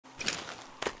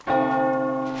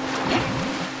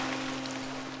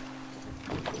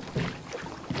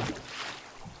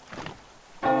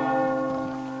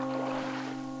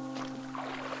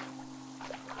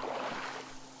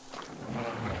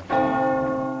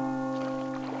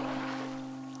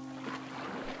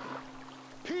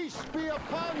be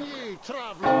upon ye,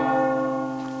 traveler!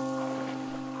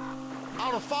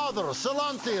 Our father,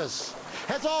 Silantius,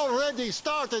 has already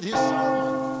started his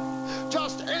sermon.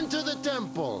 Just enter the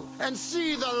temple and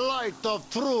see the light of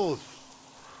truth.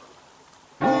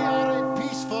 We are a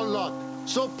peaceful lot,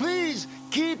 so please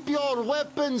keep your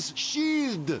weapons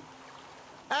sheathed.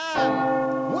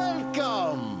 And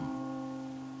welcome!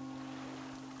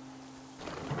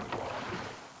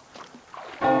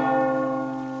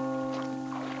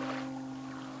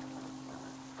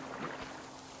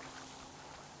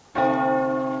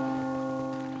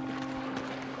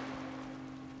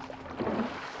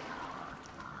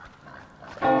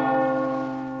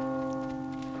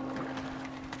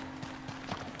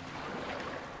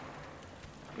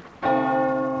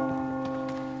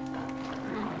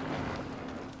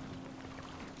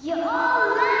 You're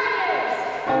all liars!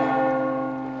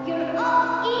 You're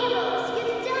all evils! You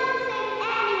don't save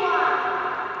anyone!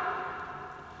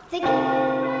 They killed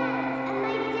my friends and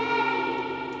my daddy!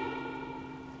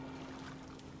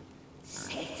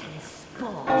 Satan's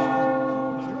spawn!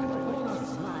 This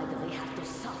is why we have to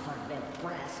suffer their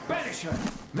presence. Banish her!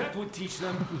 That would teach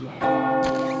them. Yes.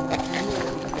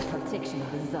 The protection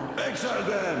of the Tsar. Exile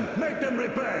them! Make them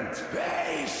repent!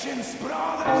 Patience,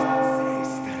 brothers and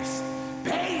sisters!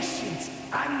 Patience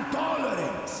and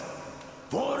tolerance!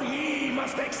 For ye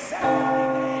must accept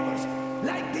thy neighbors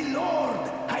like the Lord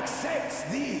accepts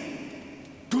thee,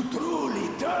 to truly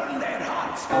turn their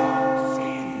hearts from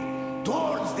sin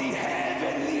towards the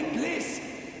heavenly bliss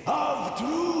of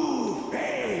true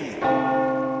faith.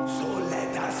 So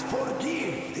let us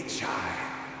forgive the child,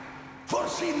 for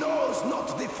she knows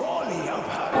not the folly of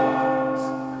her words.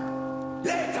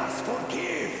 Let us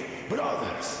forgive,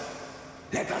 brothers.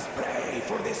 Let us pray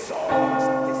for the souls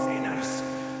of the sinners.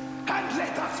 And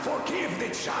let us forgive the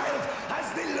child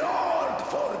as the Lord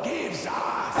forgives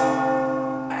us.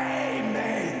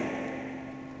 Amen.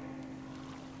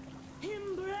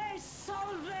 Embrace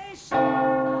salvation.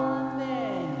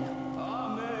 Amen.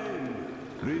 Amen.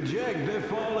 Reject the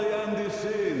folly and the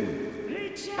sin.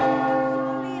 Reject the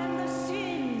folly and the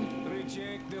sin.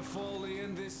 Reject the folly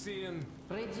and the sin.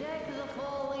 Reject the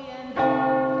folly and the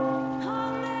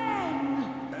Amen.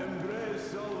 Embrace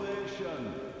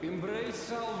salvation. Embrace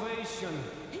salvation.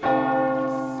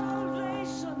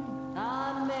 Salvation.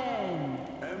 Amen.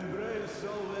 Embrace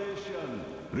salvation.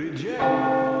 Reject the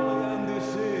folly and the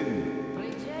sin.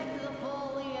 Reject the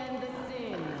folly and the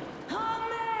sin.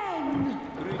 Amen.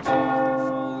 Reject the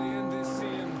folly and the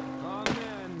sin.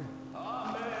 Amen.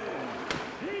 Amen.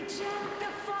 Reject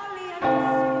the folly and the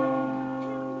sin.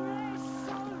 Embrace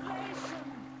salvation.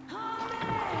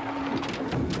 Amen.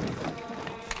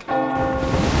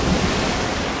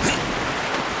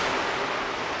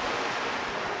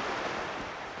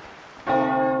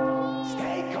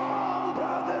 Stay calm,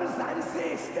 brothers and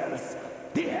sisters.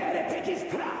 The heretic is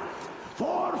trapped,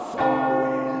 for so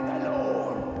will the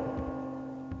Lord.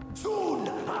 Soon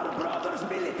our brothers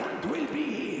militant will be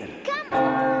here. Come on!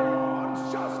 Lord's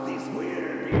justice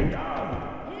will be done.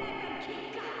 Let them kick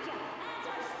Katya and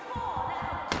her spawn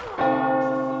out.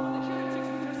 The heretics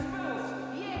with her spells.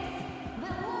 Yes,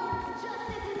 the Lord's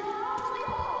justice is our only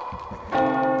hope.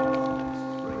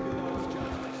 Bring the Lord's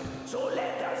justice. So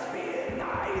let us fear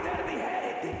neither the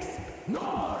heretics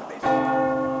nor the son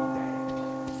of death.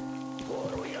 For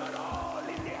we are all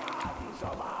in the hands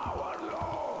of our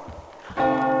Lord.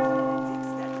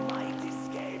 Heretics that might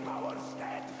escape our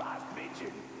steadfast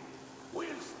vigil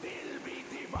will still be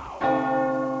devoured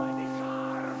by the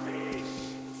starfish.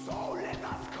 So let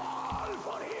us call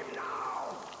for him now.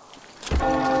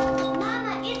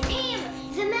 Mama, it's him!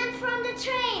 The man from the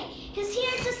train! He's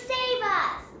here to save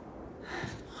us!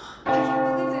 I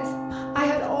can't believe this. I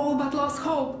had all but lost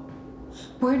hope.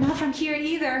 We're not from here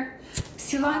either.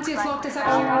 Silantius locked us up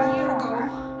here a year ago.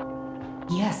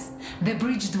 Yes, the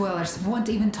bridge dwellers won't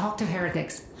even talk to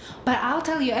heretics. But I'll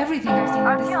tell you everything I've seen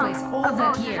in this place all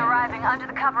that Is year. arriving under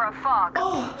the cover of fog.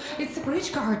 Oh, it's the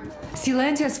bridge guard.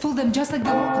 Silantius fooled them just like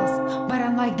the locals. But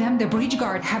unlike them, the bridge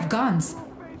guard have guns.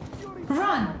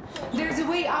 Run! There's a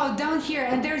way out down here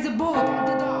and there's a boat at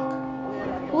the dock.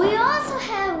 We also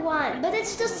have one, but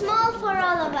it's too small for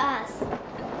all of us.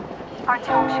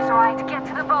 Artyom, she's alright. Get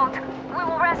to the boat. We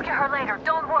will rescue her later.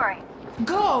 Don't worry.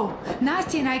 Go!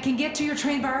 Nasty and I can get to your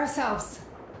train by ourselves.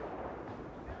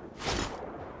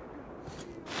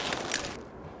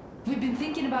 We've been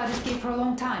thinking about escape for a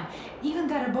long time. Even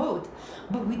got a boat.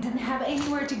 But we didn't have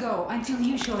anywhere to go until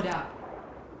you showed up.